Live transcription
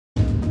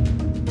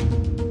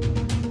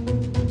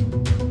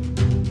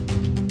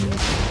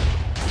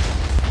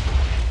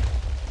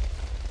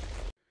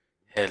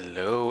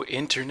Hello,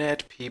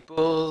 Internet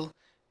people.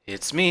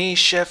 It's me,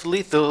 Chef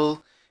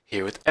Lethal,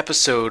 here with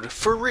episode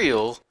for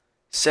real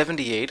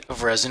 78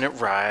 of Resonant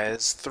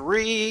Rise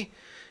 3.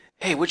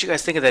 Hey, what'd you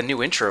guys think of that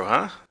new intro,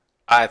 huh?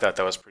 I thought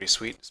that was pretty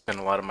sweet. Spent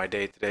a lot of my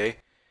day today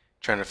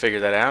trying to figure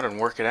that out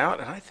and work it out,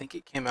 and I think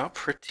it came out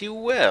pretty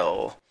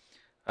well.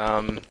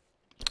 Um,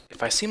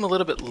 if I seem a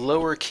little bit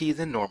lower key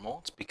than normal,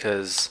 it's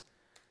because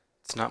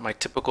it's not my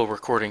typical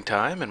recording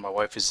time, and my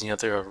wife is in the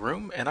other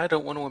room, and I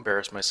don't want to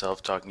embarrass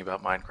myself talking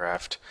about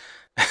Minecraft.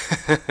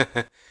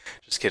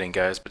 Just kidding,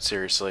 guys, but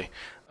seriously.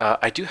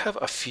 I do have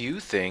a few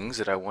things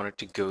that I wanted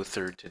to go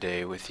through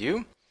today with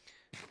you.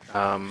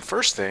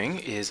 First thing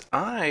is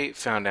I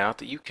found out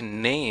that you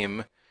can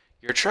name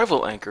your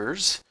travel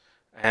anchors,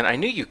 and I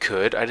knew you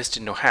could, I just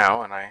didn't know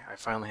how, and I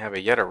finally have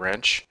a Yeta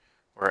wrench,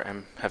 or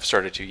have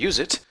started to use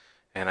it,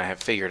 and I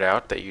have figured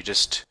out that you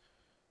just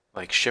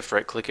like shift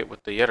right click it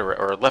with the Yeta,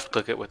 or left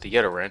click it with the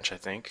Yeta wrench, I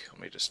think.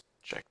 Let me just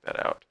check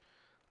that out.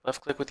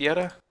 Left click with the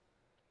Yeta,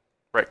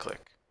 right click.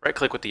 Right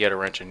click with the Yeta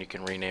wrench and you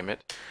can rename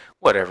it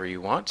whatever you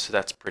want, so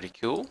that's pretty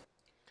cool.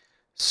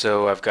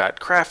 So I've got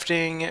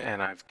crafting,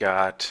 and I've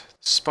got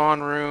spawn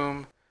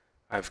room,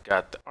 I've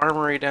got the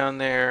armory down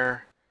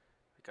there,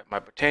 I've got my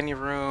Botania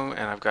room,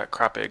 and I've got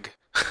croppig.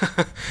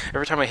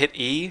 Every time I hit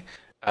E,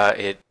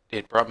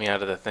 it brought me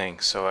out of the thing,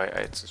 so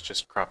it's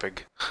just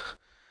croppig.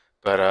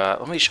 But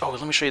let me show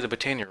you the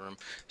Botania room.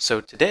 So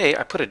today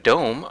I put a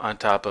dome on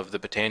top of the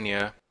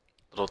Botania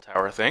little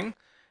tower thing,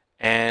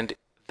 and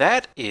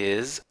that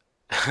is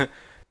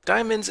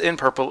diamonds and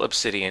purple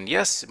obsidian.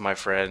 Yes, my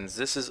friends,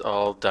 this is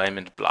all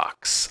diamond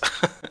blocks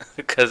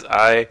because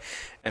I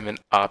am an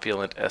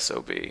opulent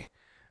SOB.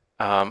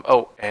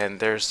 Oh,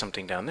 and there's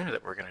something down there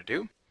that we're gonna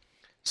do.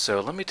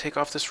 So let me take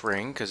off this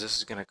ring because this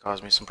is gonna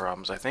cause me some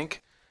problems, I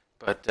think.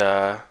 But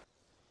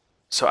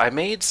so I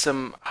made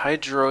some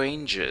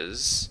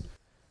hydrangeas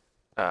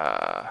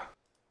uh,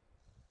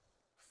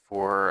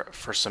 for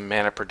some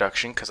mana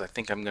production because I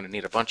think I'm going to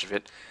need a bunch of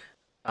it.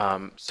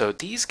 So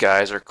these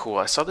guys are cool.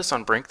 I saw this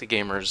on Brink the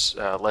Gamer's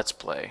Let's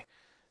Play.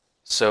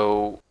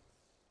 So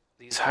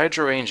these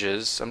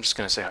hydrangeas, I'm just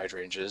going to say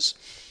hydrangeas,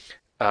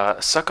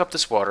 suck up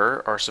this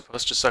water, are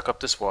supposed to suck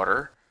up this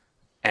water,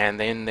 and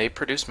then they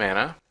produce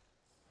mana,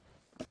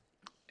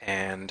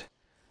 and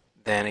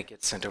then it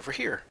gets sent over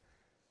here.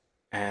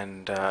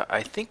 And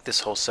I think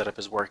this whole setup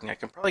is working. I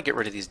can probably get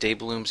rid of these day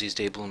blooms. These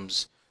day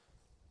blooms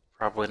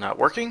probably not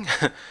working.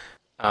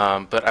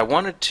 But I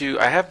wanted to,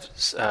 I have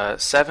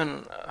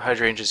 7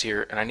 hydrangeas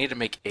here, and I need to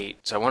make 8.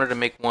 So I wanted to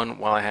make one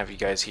while I have you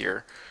guys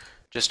here,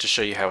 just to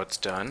show you how it's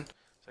done.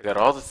 So I got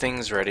all the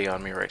things ready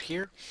on me right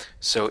here.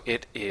 So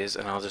it is,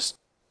 and I'll just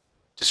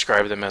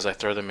describe them as I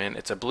throw them in.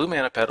 It's a blue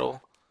mana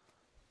petal,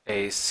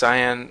 a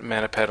cyan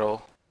mana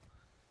petal,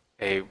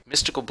 a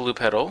mystical blue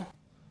petal,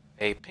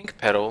 a pink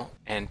petal,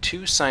 and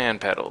 2 cyan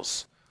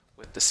petals.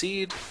 With the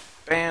seed,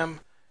 bam,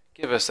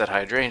 give us that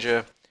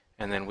hydrangea,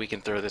 and then we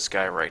can throw this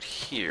guy right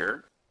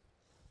here.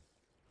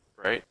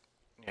 Right?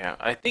 Yeah,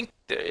 I think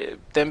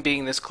them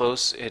being this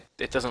close, it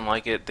doesn't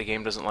like it. The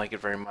game doesn't like it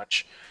very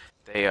much.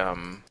 They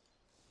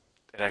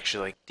it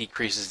actually like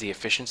decreases the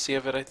efficiency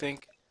of it, I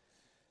think.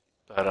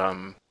 But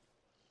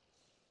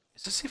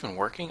is this even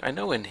working? I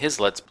know in his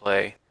Let's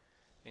Play,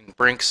 in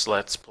Brink's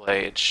Let's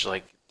Play, it's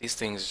like these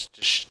things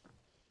just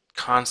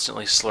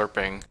constantly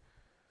slurping.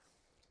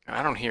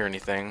 I don't hear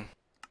anything.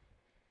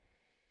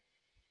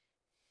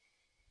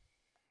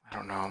 I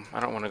don't know. I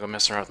don't want to go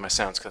mess around with my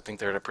sounds because I think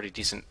they're at a pretty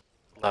decent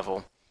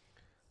level.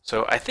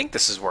 So I think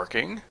this is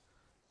working.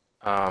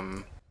 I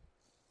don't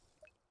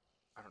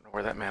know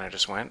where that mana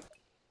just went.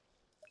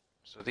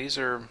 So these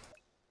are,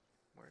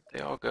 where'd they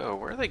all go?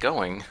 Where are they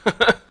going?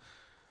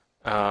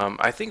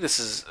 I think this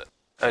is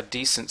a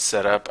decent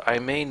setup. I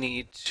may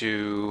need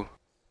to,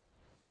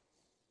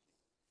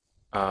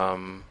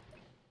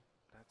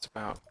 that's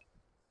about,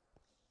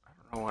 I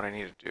don't know what I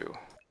need to do.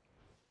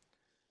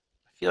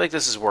 I feel like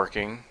this is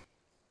working.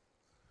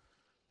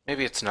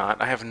 Maybe it's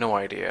not. I have no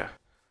idea.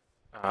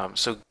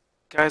 So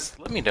guys,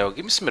 let me know.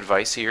 Give me some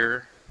advice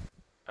here.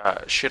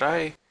 Should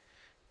I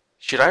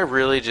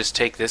really just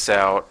take this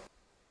out,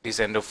 these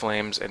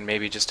endoflames, and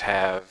maybe just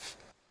have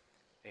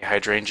a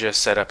hydrangea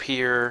set up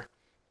here,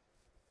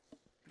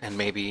 and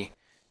maybe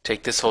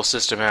take this whole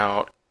system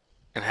out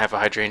and have a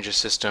hydrangea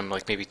system,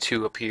 like maybe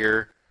 2 up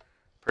here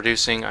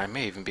producing? I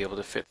may even be able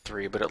to fit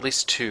 3, but at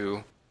least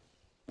 2.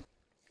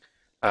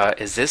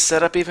 Is this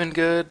setup even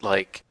good?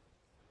 Like,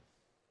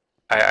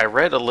 I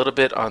read a little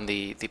bit on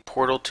the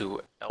portal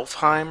to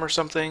Elfheim or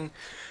something,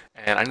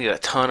 and I need a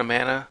ton of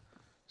mana,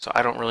 so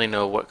I don't really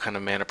know what kind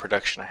of mana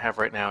production I have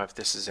right now, if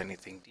this is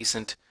anything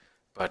decent,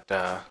 but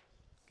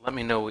let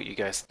me know what you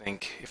guys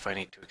think, if I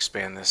need to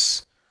expand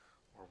this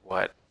or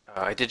what.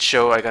 I did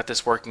show I got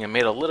this working. I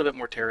made a little bit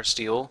more Terra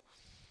Steel,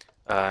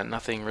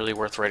 nothing really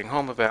worth writing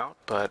home about,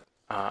 but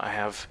I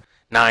have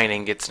 9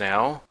 ingots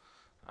now,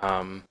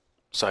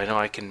 so I know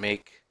I can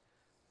make,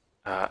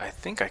 I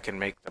think I can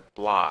make the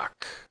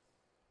block,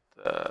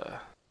 the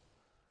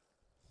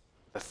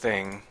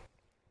thing.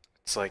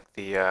 It's like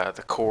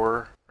the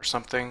core or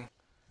something.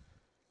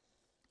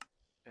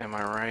 Am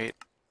I right?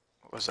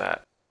 What was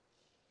that?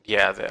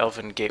 Yeah, the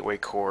Elven Gateway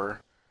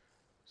Core.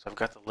 So I've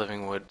got the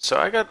living wood. So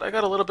I got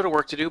a little bit of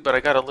work to do, but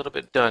I got a little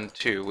bit done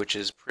too, which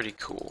is pretty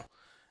cool.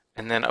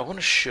 And then I want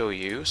to show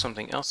you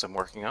something else I'm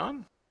working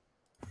on,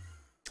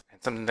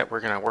 and something that we're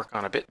going to work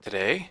on a bit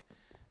today,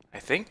 I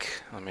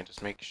think. Let me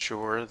just make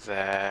sure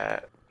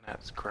that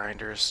that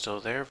grinder is still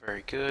there.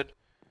 Very good.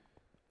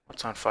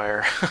 What's on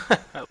fire?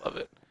 I love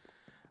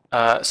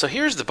it. So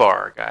here's the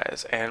bar,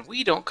 guys, and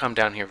we don't come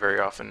down here very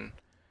often,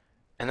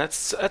 and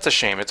that's a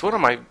shame. It's one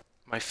of my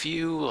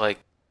few like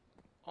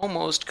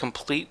almost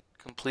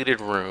completed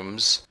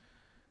rooms.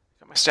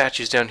 Got my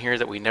statues down here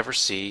that we never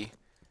see.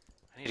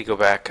 I need to go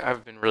back.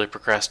 I've been really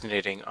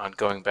procrastinating on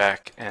going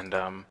back and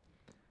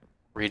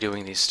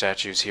redoing these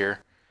statues here.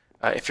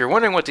 If you're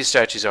wondering what these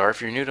statues are,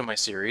 if you're new to my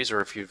series,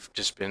 or if you've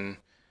just been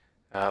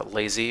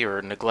lazy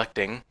or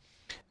neglecting,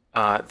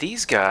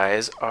 these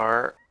guys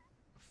are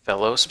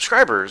fellow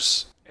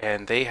subscribers,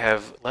 and they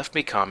have left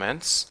me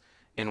comments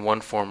in one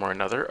form or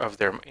another of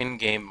their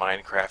in-game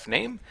Minecraft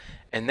name,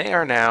 and they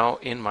are now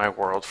in my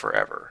world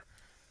forever.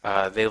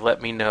 They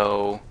let me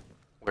know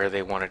where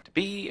they wanted to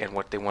be and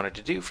what they wanted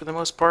to do for the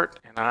most part,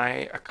 and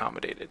I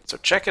accommodated. So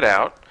check it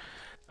out.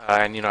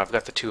 And you know, I've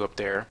got the two up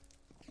there,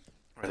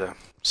 or the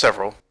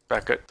several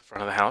back at the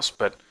front of the house.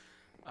 But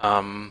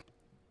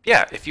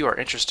yeah, if you are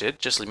interested,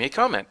 just leave me a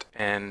comment,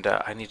 and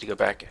I need to go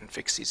back and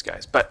fix these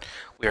guys. But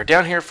we are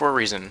down here for a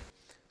reason.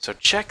 So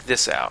check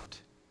this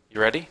out.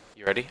 You ready?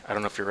 You ready? I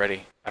don't know if you're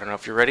ready. I don't know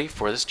if you're ready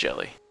for this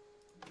jelly.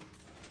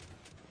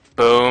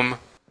 Boom.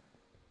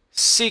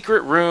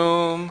 Secret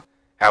room.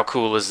 How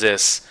cool is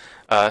this?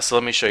 So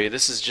let me show you.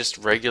 This is just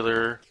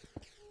regular,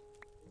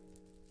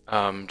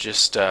 like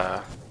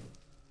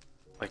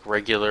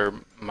regular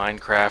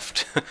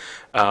Minecraft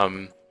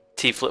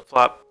T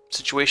flip-flop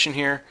situation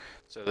here.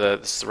 So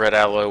this is the red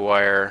alloy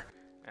wire,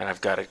 and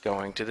I've got it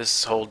going to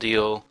this whole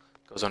deal.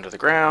 Goes under the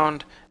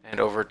ground and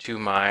over to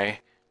my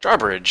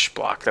drawbridge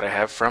block that I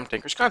have from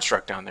Tinker's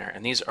Construct down there.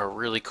 And these are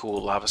really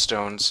cool lava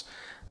stones.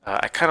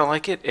 I kind of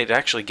like it. It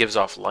actually gives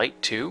off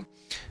light too.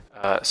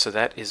 So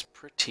that is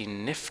pretty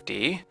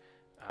nifty.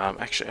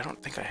 Actually, I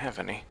don't think I have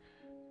any.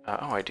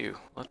 Oh, I do.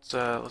 Let's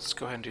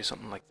go ahead and do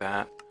something like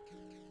that,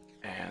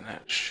 and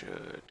that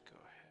should go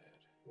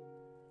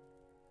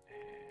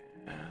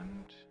ahead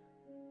and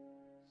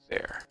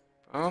there.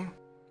 Boom.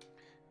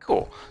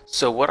 Cool.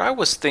 So what I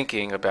was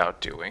thinking about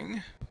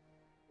doing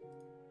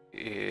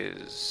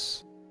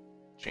is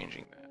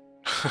changing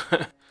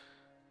that.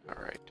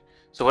 All right.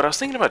 So what I was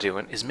thinking about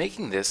doing is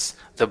making this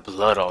the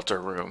blood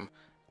altar room,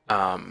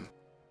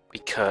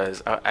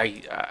 because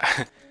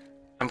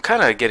I'm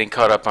kind of getting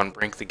caught up on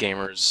Brink the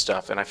Gamer's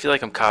stuff, and I feel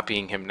like I'm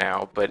copying him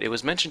now, but it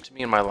was mentioned to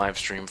me in my live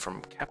stream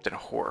from Captain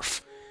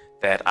Horf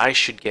that I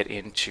should get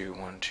into,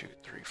 1, 2,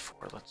 3,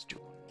 4, let's do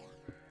one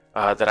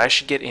more, that I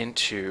should get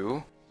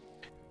into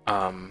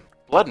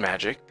blood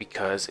magic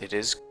because it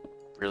is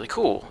really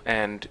cool,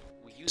 and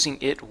using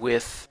it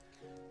with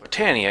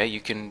Botania,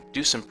 you can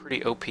do some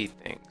pretty OP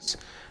things,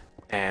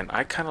 and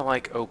I kind of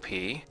like OP,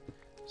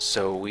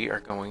 so we are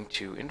going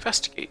to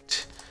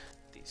investigate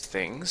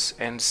things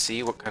and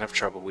see what kind of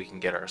trouble we can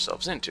get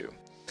ourselves into.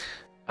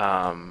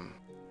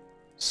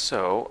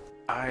 So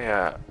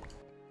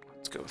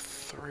let's go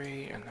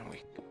 3, and then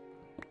we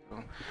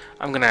go.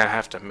 I'm gonna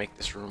have to make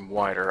this room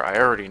wider. I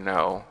already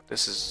know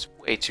this is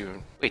way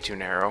too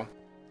narrow.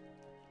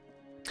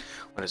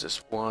 What is this?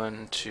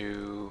 1,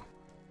 2,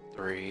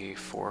 3,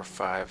 4,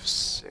 5,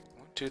 6.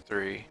 1, 2,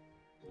 3,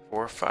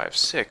 4, 5,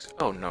 6.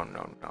 Oh no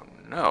no no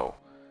no!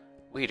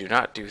 We do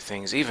not do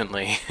things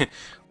evenly.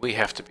 We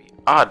have to be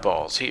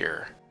oddballs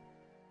here.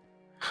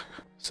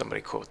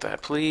 Somebody quote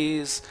that,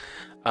 please.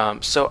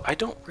 So I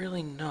don't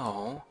really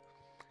know.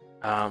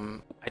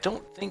 I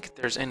don't think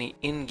there's any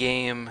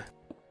in-game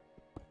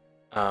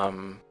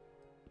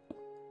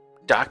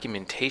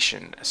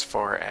documentation as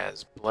far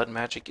as blood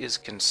magic is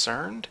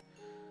concerned.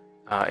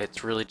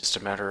 It's really just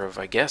a matter of,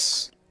 I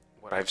guess,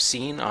 what I've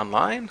seen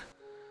online.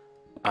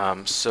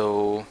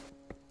 So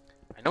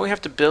I know we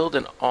have to build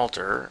an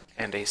altar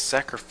and a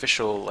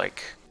sacrificial,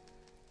 like,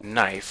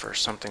 knife or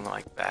something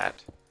like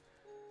that.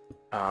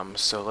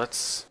 So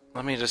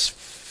let me just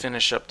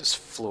finish up this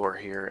floor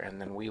here,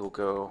 and then we will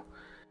go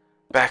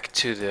back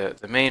to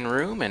the main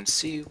room and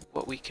see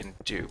what we can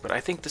do. But I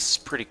think this is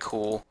pretty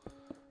cool,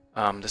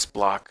 this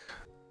block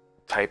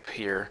type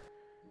here.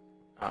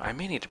 I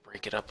may need to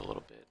break it up a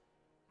little bit.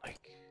 Like,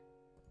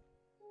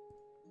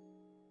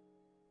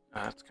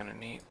 that's kind of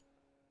neat.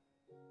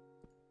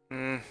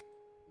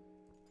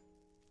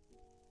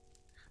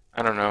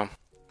 I don't know.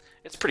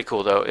 It's pretty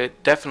cool though.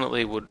 It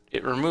definitely would.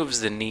 It removes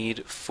the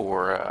need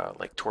for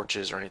like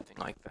torches or anything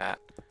like that.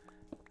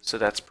 So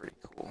that's pretty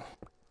cool.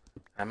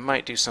 I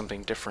might do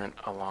something different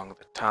along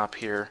the top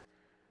here.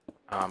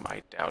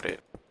 I doubt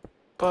it,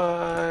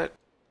 but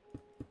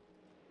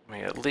let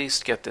me at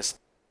least get this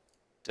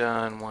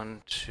done.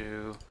 1,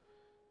 2,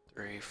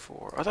 3,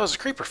 4. Oh, that was a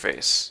creeper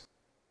face.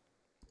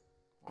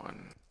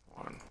 1,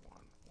 1,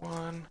 1,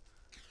 1,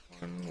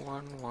 1,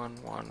 1, 1,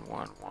 1, 1,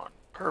 1.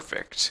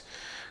 Perfect.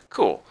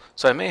 Cool.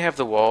 So I may have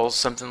the walls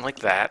something like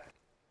that.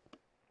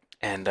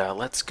 And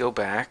let's go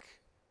back.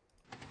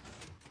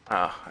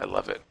 Ah, I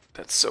love it.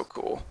 That's so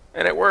cool.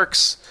 And it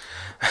works.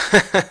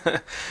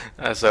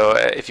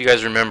 If you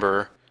guys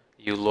remember,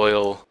 you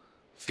loyal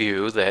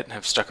few that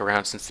have stuck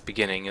around since the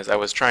beginning, is I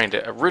was trying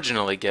to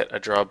originally get a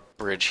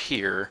drawbridge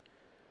here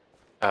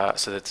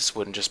so that this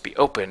wouldn't just be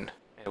open.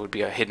 It would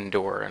be a hidden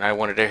door. And I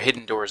wanted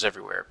hidden doors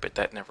everywhere, but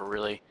that never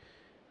really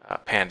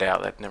panned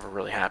out. That never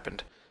really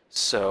happened.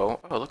 So,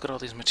 oh, look at all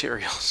these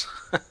materials.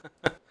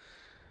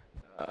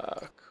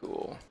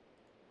 Cool.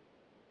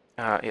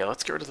 Yeah,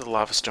 let's get rid of the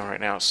lava stone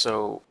right now.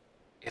 So,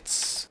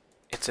 it's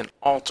an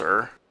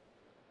altar.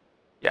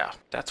 Yeah,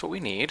 that's what we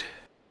need.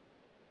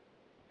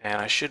 And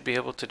I should be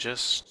able to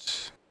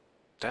just...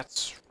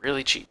 That's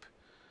really cheap.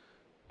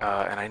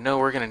 And I know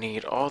we're going to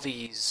need all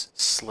these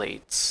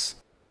slates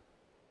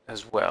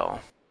as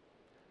well.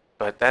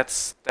 But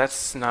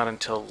that's not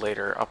until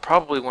later. I'll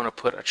probably want to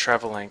put a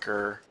travel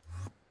anchor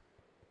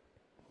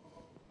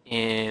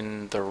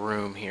in the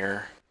room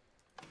here.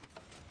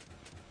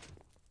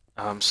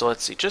 So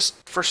let's see.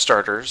 Just for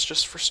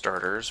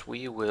starters,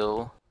 we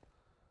will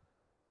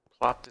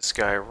plop this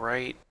guy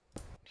right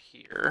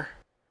here.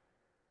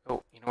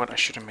 Oh, you know what? I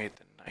should have made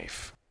the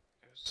knife.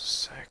 It was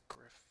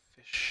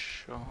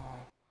sacrificial.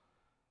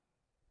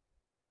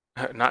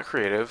 Not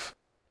creative.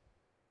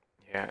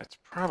 Yeah, it's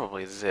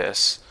probably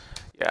this.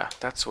 Yeah,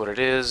 that's what it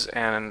is.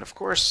 And of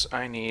course,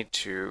 I need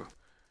to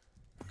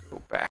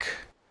go back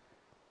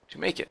to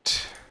make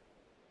it.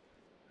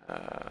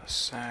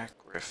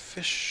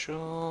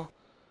 Sacrificial.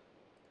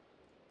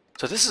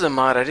 So this is a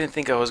mod I didn't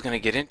think I was going to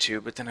get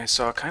into, but then I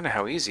saw kind of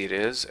how easy it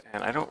is,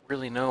 and I don't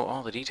really know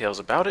all the details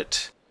about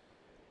it.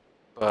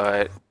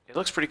 But it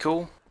looks pretty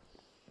cool.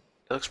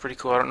 It looks pretty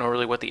cool. I don't know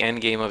really what the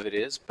end game of it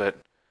is, but...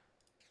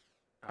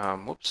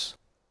 whoops.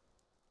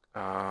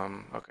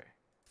 Okay.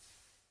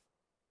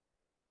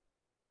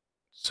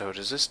 So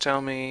does this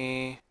tell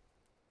me...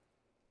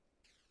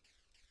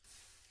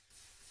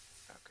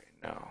 Okay,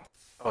 no.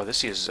 Oh,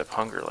 this uses up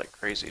hunger like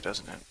crazy,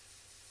 doesn't it?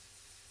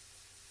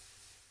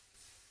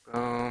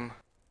 Boom.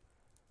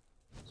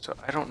 So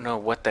I don't know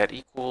what that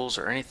equals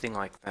or anything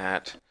like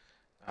that,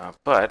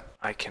 but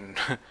I can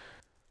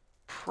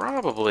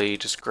probably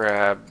just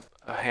grab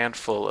a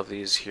handful of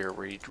these here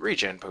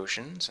regen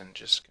potions and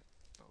just...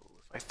 Oh,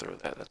 if I throw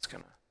that, that's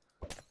gonna...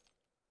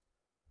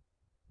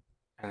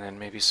 And then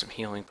maybe some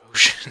healing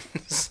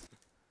potions.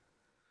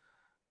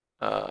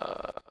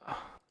 Yeah,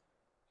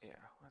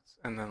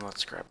 and then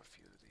let's grab a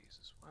few of these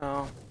as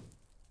well.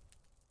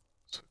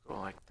 So go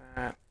like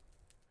that,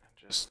 and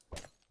just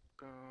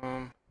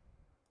boom,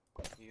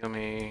 heal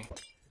me.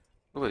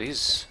 Ooh,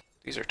 these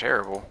are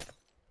terrible.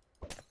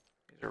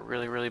 These are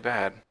really, really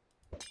bad.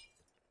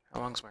 How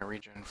long's my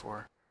regen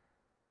for?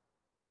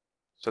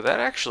 So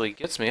that actually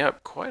gets me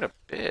up quite a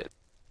bit.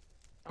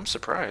 I'm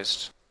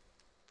surprised.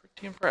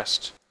 Pretty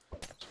impressed.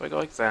 So I go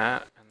like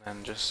that, and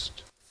then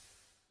just...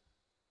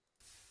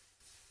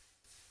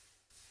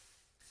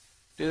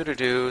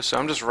 Do-do-do. So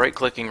I'm just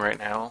right-clicking right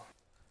now.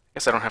 I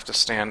guess I don't have to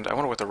stand. I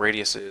wonder what the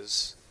radius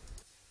is.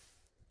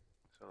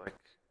 So, like,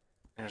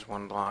 there's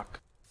one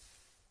block.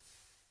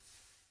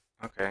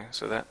 Okay,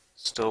 so that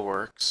still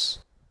works.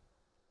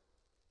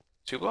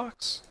 2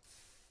 blocks?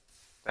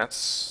 That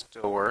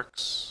still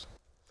works.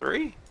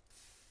 3?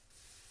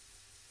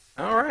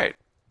 Alright.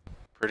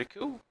 Pretty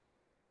cool.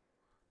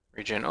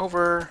 Regen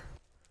over.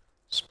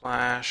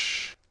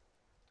 Splash.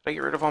 Did I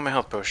get rid of all my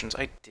health potions?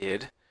 I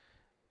did.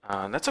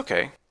 That's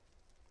okay.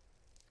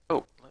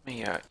 Oh, let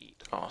me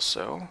eat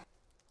also.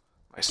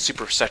 My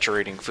super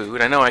saturating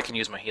food. I know I can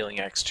use my healing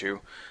axe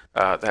too.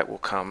 That will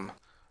come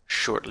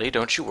shortly,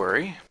 don't you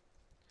worry.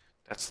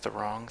 That's the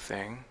wrong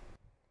thing.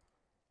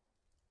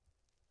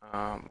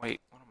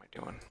 Wait, what am I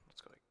doing?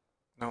 Let's go like...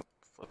 Nope,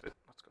 flip it.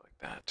 Let's go like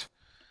that.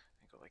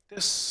 And go like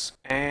this.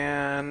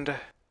 And...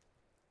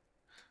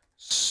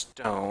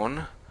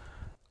 Stone.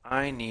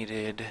 I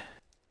needed...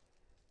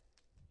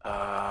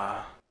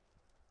 I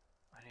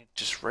need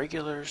just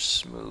regular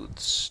smooth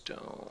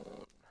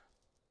stone.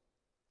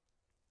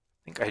 I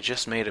think I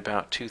just made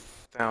about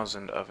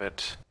 2,000 of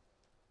it.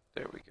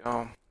 There we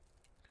go.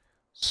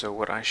 So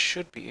what I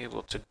should be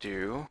able to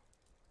do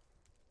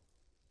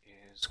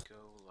is go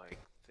like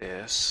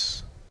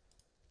this.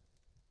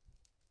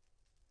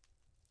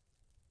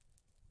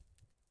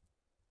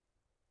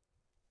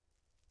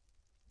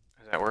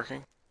 Is that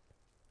working?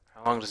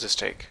 How long does this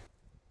take?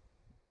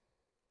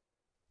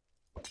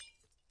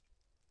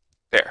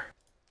 There.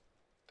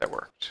 That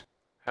worked.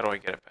 How do I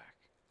get it back?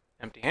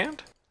 Empty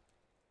hand?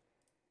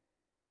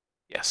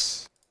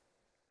 Yes.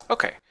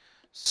 Okay.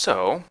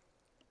 So,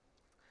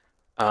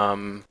 I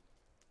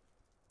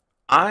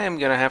am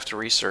going to have to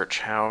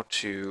research how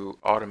to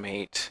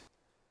automate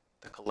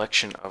the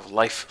collection of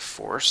life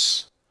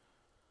force.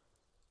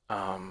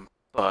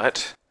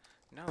 But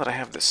now that I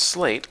have this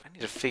slate, I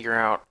need to figure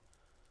out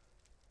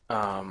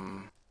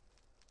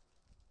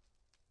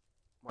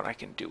what I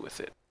can do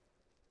with it.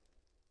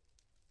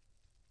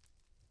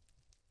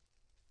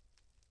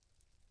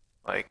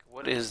 Like,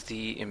 what is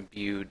the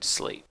imbued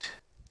slate?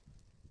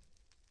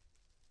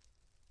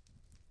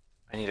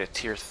 I need a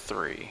tier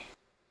 3.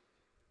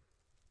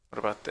 What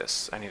about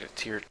this? I need a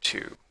tier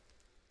 2.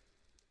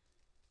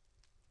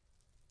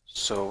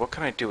 So what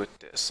can I do with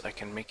this? I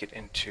can make it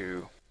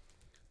into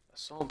a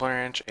soul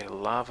branch, a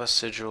lava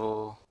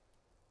sigil,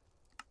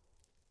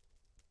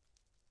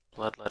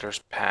 blood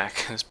letters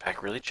pack. This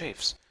pack really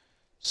chafes.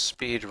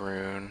 Speed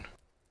rune,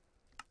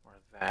 or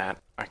that.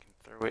 I can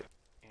throw it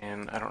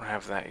in. I don't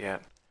have that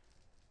yet.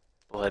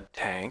 Blood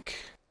tank.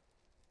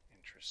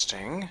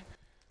 Interesting.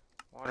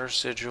 Water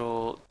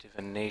sigil,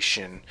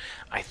 divination.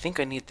 I think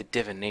I need the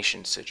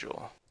divination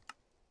sigil.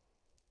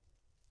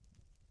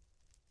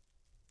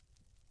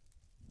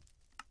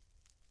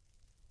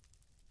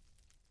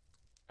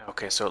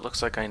 Okay, so it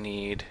looks like I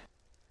need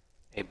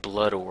a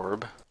blood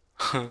orb.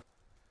 So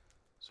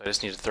I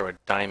just need to throw a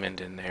diamond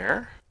in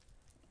there.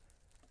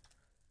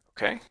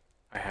 Okay,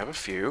 I have a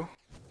few.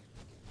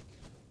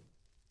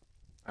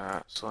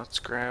 So let's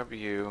grab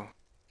you.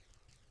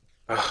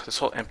 Ugh, this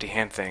whole empty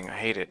hand thing, I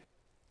hate it.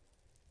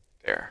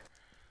 There.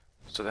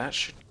 So that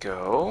should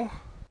go.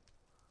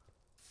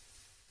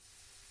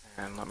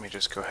 And let me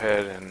just go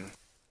ahead and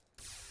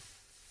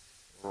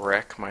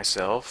wreck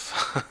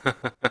myself.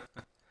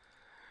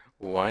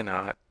 Why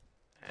not?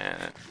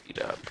 And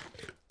beat up.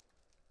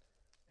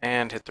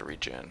 And hit the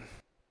regen.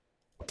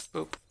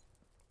 Boop.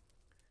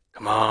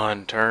 Come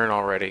on, turn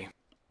already.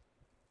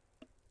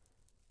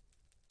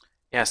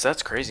 Yes,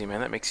 that's crazy, man.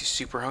 That makes you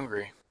super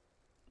hungry.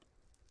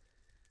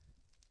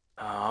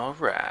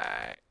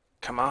 Alright.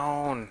 Come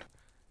on.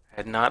 I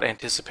had not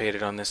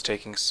anticipated on this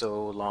taking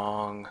so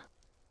long.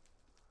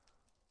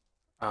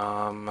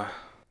 Yeah,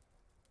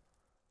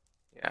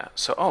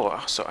 so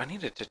I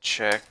needed to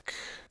check.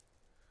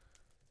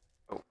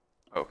 Oh,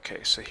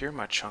 okay, so here are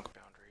my chunk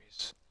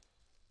boundaries.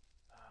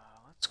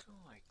 Let's go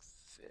like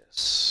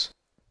this.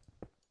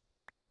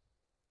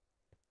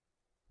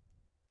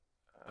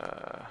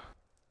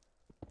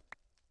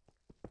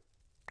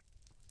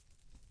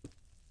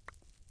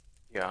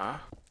 Yeah.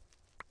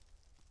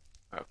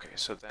 Okay,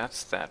 so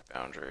that's that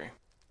boundary.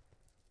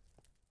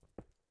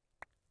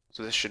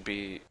 So this should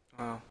be,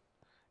 well,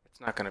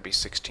 it's not going to be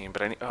 16,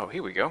 but oh,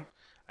 here we go.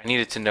 I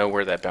needed to know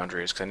where that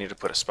boundary is because I need to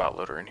put a spot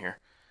loader in here.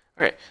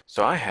 Okay,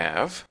 so I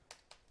have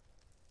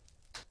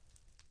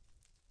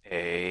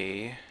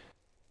a,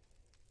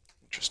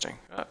 interesting,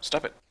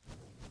 stop it.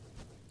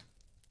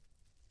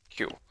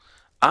 Cool.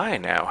 I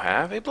now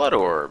have a blood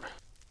orb,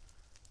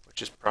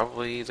 which is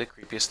probably the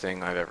creepiest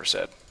thing I've ever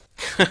said.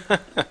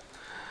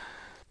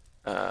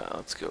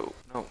 Let's go,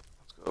 no,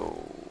 let's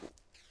go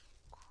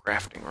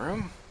crafting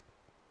room.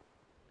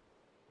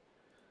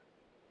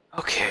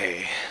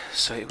 Okay,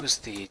 so it was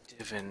the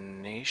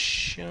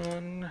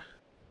divination,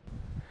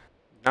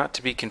 not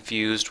to be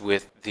confused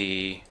with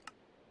the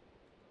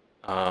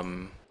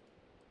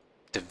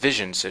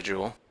division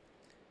sigil,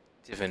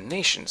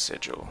 divination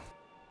sigil.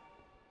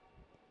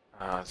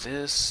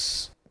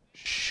 This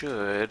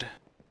should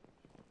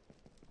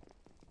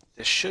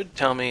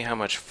tell me how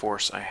much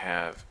force I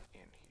have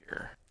in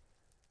here.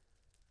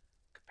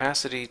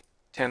 Capacity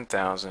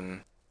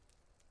 10,000.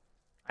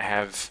 I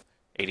have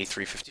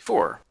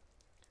 8354.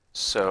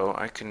 So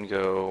I can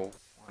go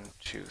 1,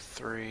 2,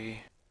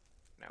 3.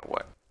 Now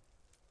what?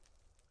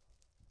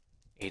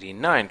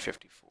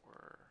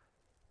 8954.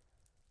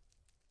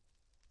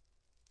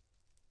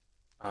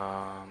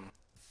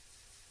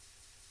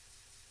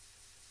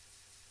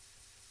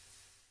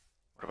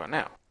 What about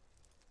now?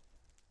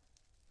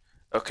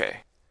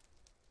 Okay.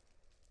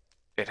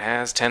 It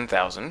has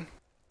 10,000.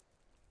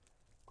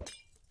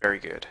 Very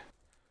good.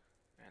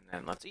 And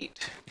then let's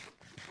eat.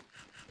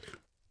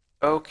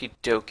 Okie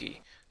dokie.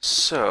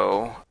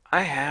 So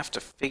I have to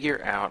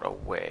figure out a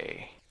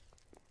way.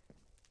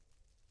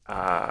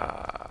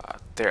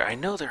 I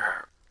know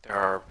there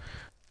are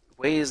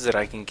ways that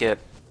I can get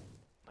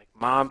like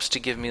mobs to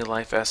give me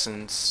life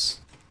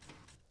essence.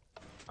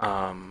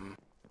 I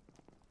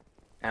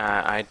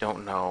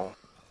don't know.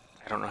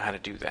 I don't know how to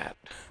do that.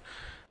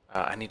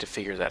 I need to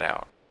figure that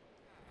out.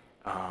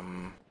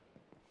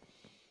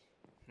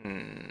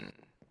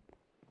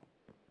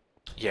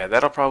 Yeah,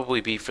 that'll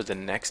probably be for the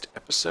next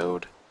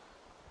episode.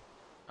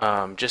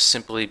 Just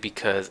simply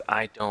because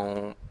I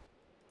don't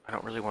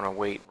really want to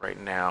wait right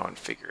now and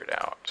figure it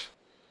out.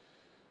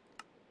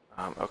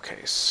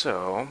 Okay,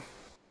 so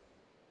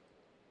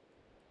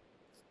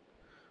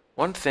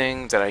one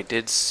thing that I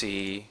did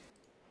see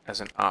as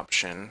an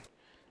option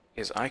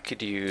is I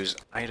could use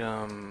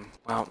item.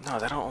 Well, no,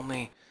 that'll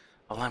only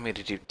allow me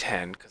to do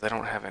 10 because I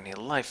don't have any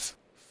life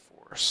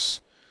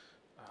force.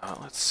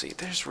 Let's see.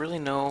 There's really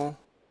no.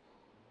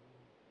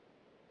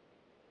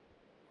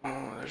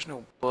 Oh, there's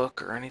no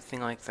book or anything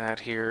like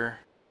that here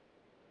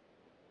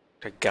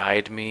to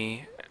guide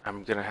me.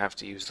 I'm gonna have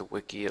to use the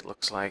wiki, it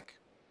looks like.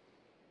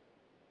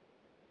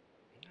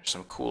 There's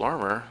some cool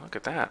armor. Look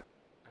at that.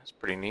 That's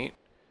pretty neat.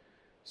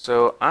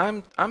 So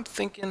I'm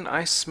thinking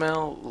I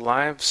smell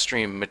live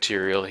stream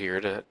material here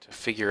to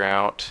figure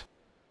out.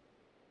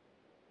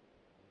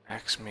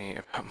 Ask me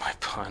about my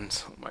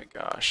puns. Oh my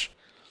gosh.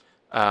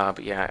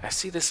 But yeah, I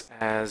see this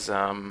as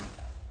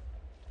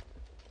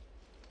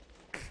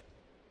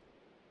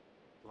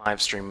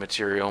live stream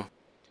material.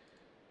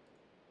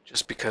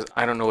 Just because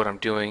I don't know what I'm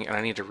doing and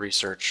I need to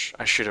research.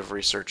 I should have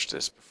researched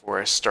this before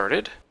I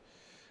started.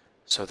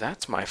 So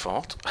that's my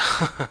fault.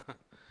 I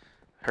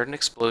heard an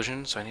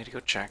explosion, so I need to go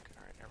check.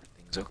 Alright,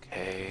 everything's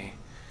okay.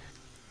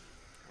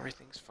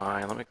 Everything's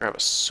fine. Let me grab a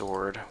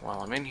sword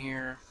while I'm in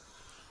here.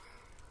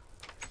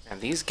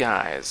 And these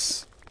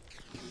guys...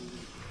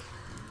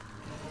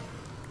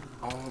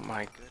 Oh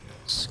my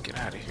goodness. Get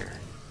out of here.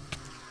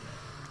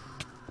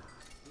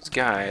 These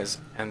guys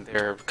and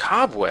their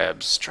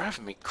cobwebs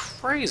driving me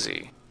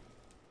crazy.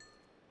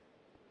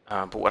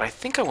 But what I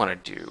think I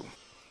want to do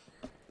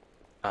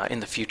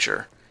in the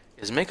future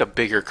is make a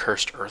bigger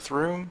Cursed Earth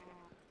room,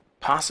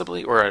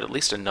 possibly, or at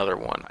least another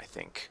one, I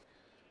think.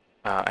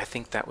 I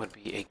think that would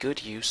be a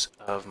good use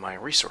of my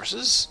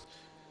resources.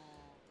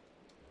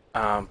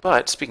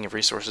 But speaking of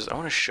resources, I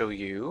want to show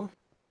you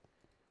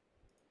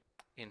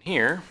in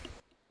here,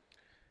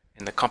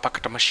 in the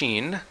compact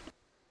machine.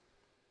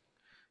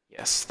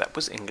 Yes, that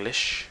was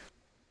English.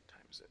 What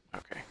time is it?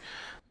 Okay.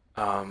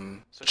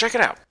 So check it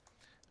out.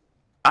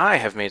 I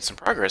have made some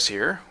progress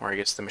here, or I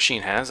guess the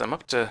machine has. I'm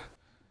up to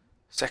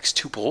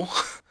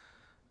sextuple,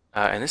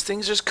 and this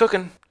thing's just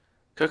cooking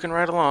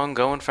right along,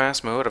 going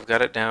fast mode. I've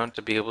got it down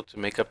to be able to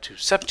make up to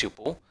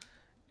septuple,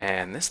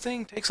 and this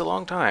thing takes a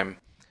long time.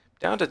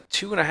 Down to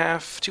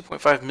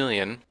 2.5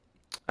 million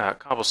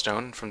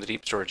cobblestone from the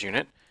deep storage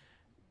unit,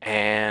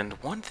 and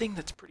one thing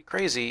that's pretty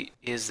crazy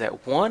is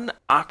that one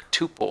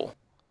octuple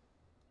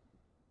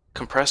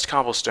compressed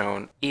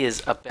cobblestone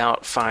is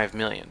about 5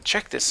 million.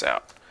 Check this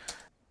out.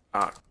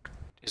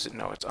 Is it?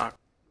 No, it's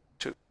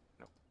octuple.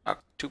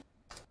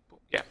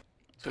 Yeah.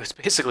 So it's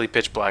basically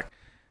pitch black.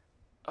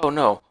 Oh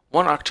no,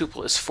 one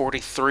octuple is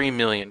 43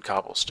 million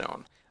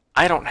cobblestone.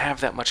 I don't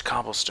have that much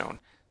cobblestone.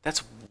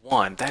 That's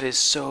one. That is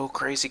so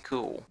crazy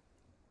cool.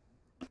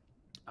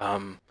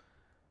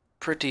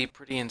 Pretty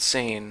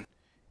insane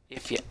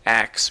if you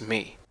ax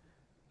me.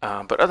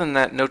 But other than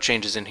that, no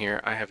changes in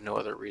here. I have no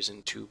other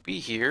reason to be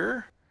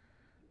here.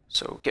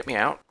 So get me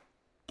out.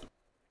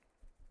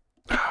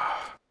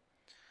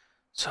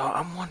 So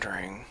I'm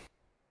wondering,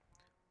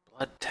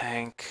 blood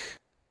tank,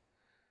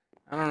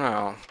 I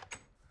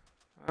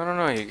don't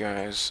know you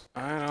guys,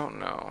 I don't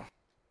know.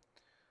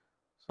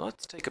 So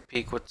let's take a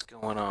peek what's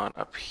going on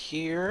up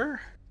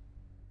here.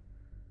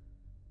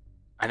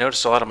 I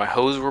noticed a lot of my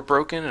hose were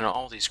broken and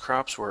all these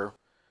crops were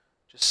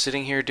just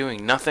sitting here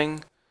doing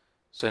nothing.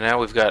 So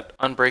now we've got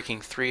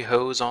unbreaking 3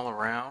 hose all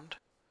around.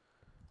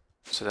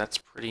 So that's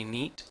pretty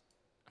neat.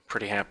 I'm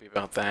pretty happy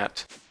about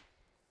that.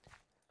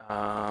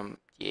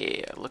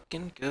 Yeah,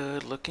 looking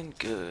good, looking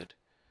good.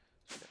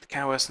 So we've got the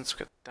cow essence,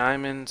 we've got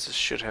diamonds. This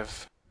should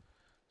have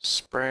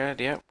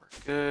spread. Yep,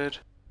 we're good.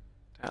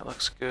 That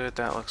looks good,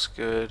 that looks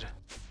good.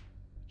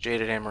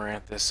 Jaded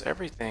amaranthus,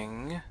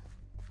 everything.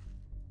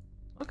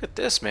 Look at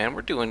this, man.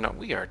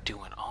 We are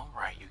doing all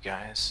right, you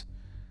guys.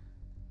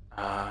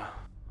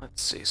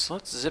 Let's see. So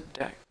let's zip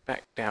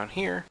back down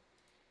here.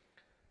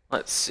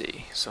 Let's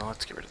see. So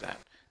let's get rid of that.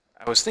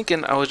 I was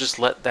thinking I would just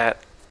let that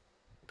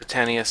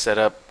Botania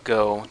setup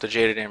go, the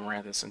Jaded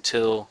Amaranthus,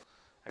 until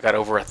I got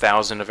over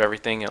 1,000 of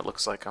everything. It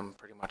looks like I'm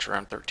pretty much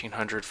around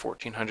 1,300,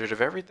 1,400 of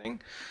everything.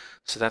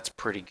 So that's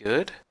pretty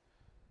good.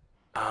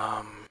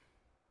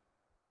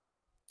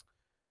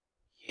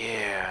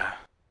 Yeah.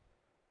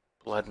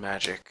 Blood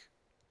magic.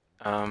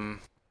 Tell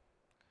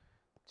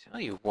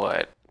you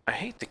what, I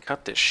hate to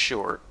cut this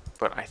short,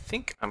 but I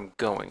think I'm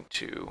going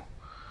to.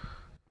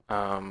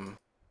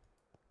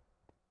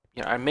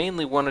 Yeah, I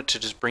mainly wanted to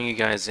just bring you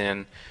guys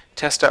in,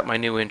 test out my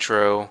new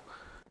intro,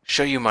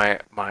 show you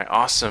my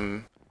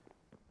awesome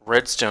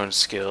redstone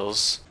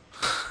skills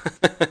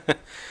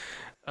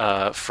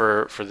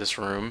for this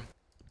room.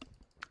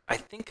 I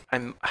think I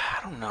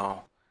don't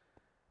know.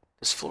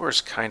 This floor is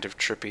kind of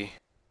trippy.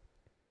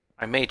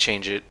 I may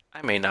change it.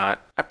 I may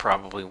not. I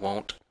probably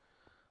won't.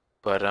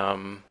 But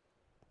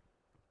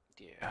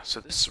yeah. So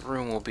this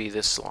room will be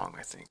this long,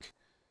 I think.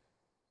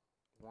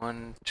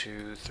 1,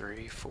 2,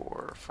 3,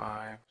 4,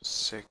 5,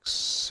 6,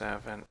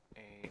 7,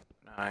 8,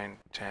 9,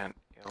 10,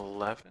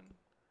 11.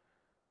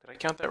 Did I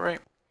count that right?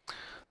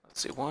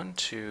 Let's see. 1,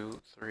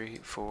 2, 3,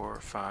 4,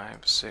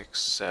 5, 6,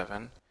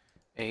 7,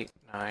 8,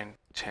 9,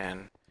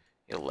 10,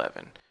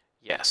 11.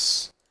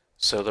 Yes.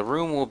 So the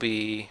room will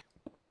be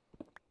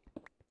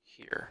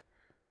here.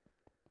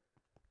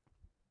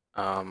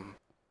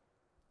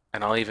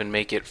 And I'll even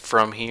make it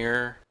from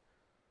here,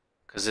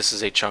 because this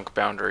is a chunk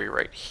boundary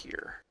right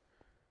here.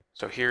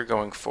 So here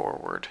going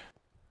forward.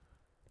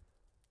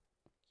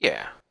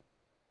 Yeah.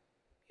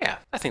 Yeah,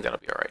 I think that'll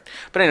be alright.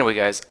 But anyway,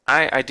 guys,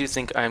 I do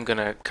think I'm going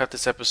to cut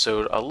this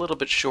episode a little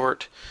bit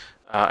short.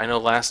 I know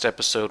last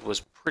episode was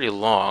pretty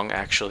long,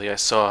 actually. I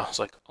was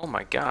like, oh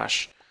my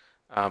gosh.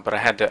 But I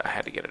had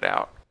to get it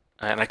out.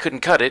 And I couldn't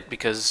cut it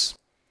because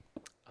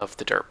of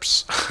the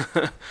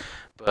derps.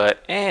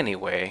 But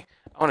anyway,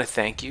 I want to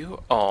thank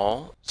you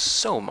all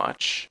so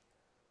much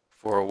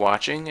for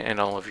watching and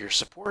all of your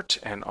support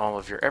and all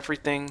of your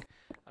everything.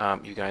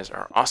 You guys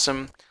are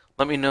awesome.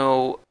 Let me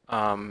know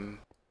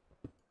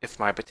if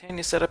my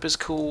Botania setup is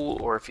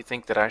cool, or if you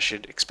think that I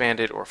should expand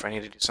it, or if I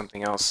need to do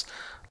something else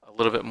a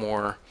little bit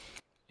more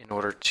in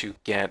order to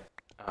get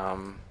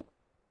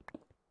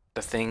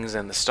the things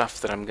and the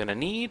stuff that I'm going to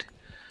need.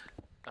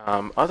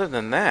 Other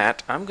than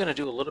that, I'm going to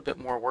do a little bit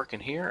more work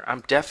in here.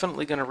 I'm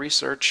definitely going to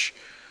research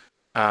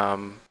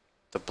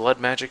the blood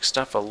magic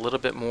stuff a little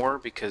bit more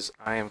because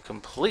I am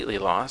completely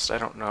lost. I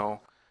don't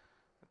know.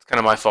 It's kind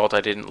of my fault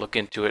I didn't look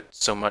into it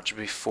so much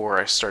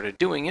before I started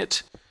doing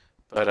it.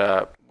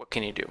 But what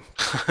can you do?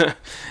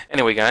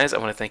 Anyway, guys, I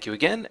want to thank you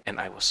again, and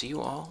I will see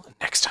you all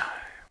next time.